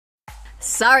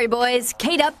Sorry, boys,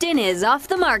 Kate Upton is off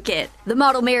the market. The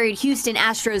model married Houston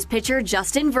Astros pitcher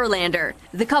Justin Verlander.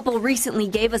 The couple recently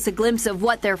gave us a glimpse of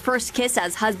what their first kiss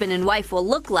as husband and wife will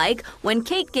look like when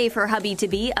Kate gave her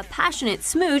hubby-to-be a passionate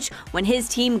smooch when his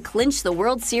team clinched the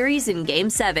World Series in Game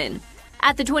 7.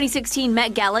 At the 2016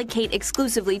 Met Gala, Kate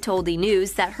exclusively told the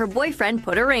News that her boyfriend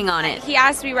put a ring on it. He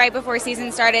asked me right before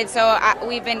season started, so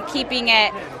we've been keeping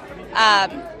it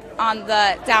on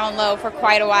the down low for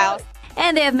quite a while.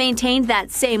 And they have maintained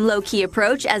that same low-key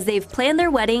approach as they've planned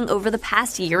their wedding over the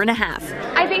past year and a half.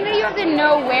 I think that you have to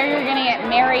know where you're going to get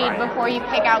married before you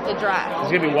pick out the dress.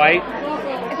 It's going to be white?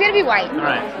 It's going to be white.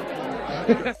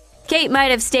 All right. Kate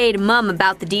might have stayed mum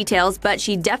about the details, but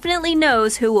she definitely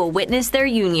knows who will witness their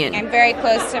union. I'm very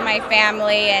close to my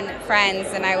family and friends,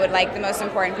 and I would like the most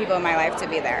important people in my life to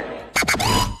be there.